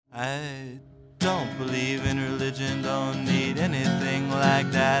I don't believe in religion, don't need anything like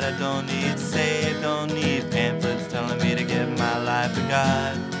that. I don't need saved, don't need pamphlets telling me to give my life to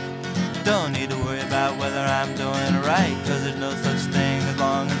God. Don't need to worry about whether I'm doing right, 'cause there's no such thing as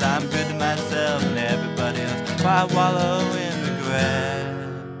long as I'm good to myself and everybody else. Why wallow in regret?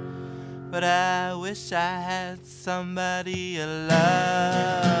 But I wish I had somebody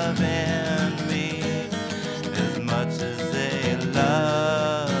loving me as much as they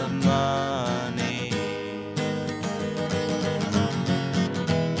love money.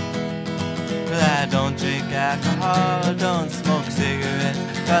 But I don't drink alcohol, don't smoke cigarettes,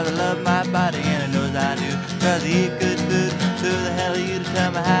 'cause I love my body and it knows I do. 'Cause you eat good food, who the hell are you to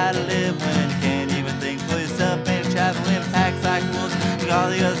tell me how to live when you can't even think for yourself? And travel in packs like wolves, like all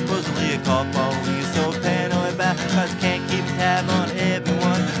the others supposedly you call for when you're so paranoid about, 'cause you can't keep a tab on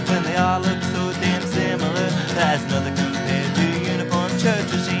everyone when they all look so damn similar. That's nothing compared to your uniform church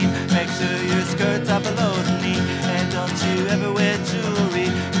regime. Make sure your skirts are below the knee, and don't you ever wear jewelry.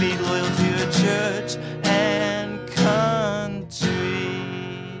 Be loyal to your church and country.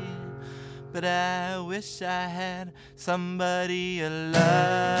 But I wish I had somebody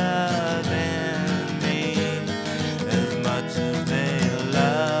loving me as much as they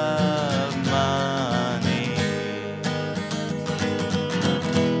love money.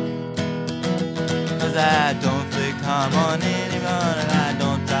 'Cause I don't inflict harm on anyone, and I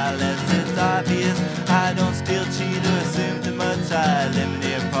don't die less it's obvious. I don't steal, cheat, or assume too much. I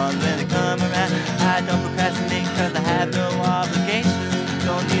eliminate problems when they come around. I don't procrastinate 'cause I have no obligations.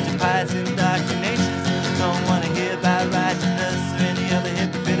 Don't need your pious indoctrinations. Don't want to hear about righteousness or any other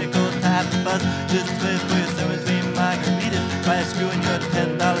hypocritical type of buzz. Just wait for your sermon between margaritas, while screwing your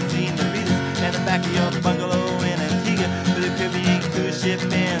 $10 senoritas and the back of your bungalow in Antigua with a Caribbean cruise ship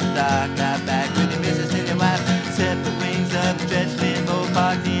in dock. Not back with your missus and your wife, separate wings of the dredge limbo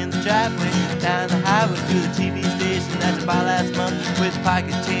parked in the driveway. Down the highway to the TV station that you bought last month with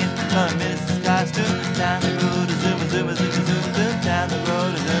pocket change on a minister's costume. Down the road, a zoom, zoom, zoom, zoom, zoom. Down the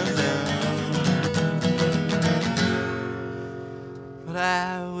road, a zoom, zoom. But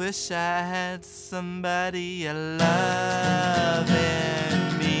I wish I had somebody loving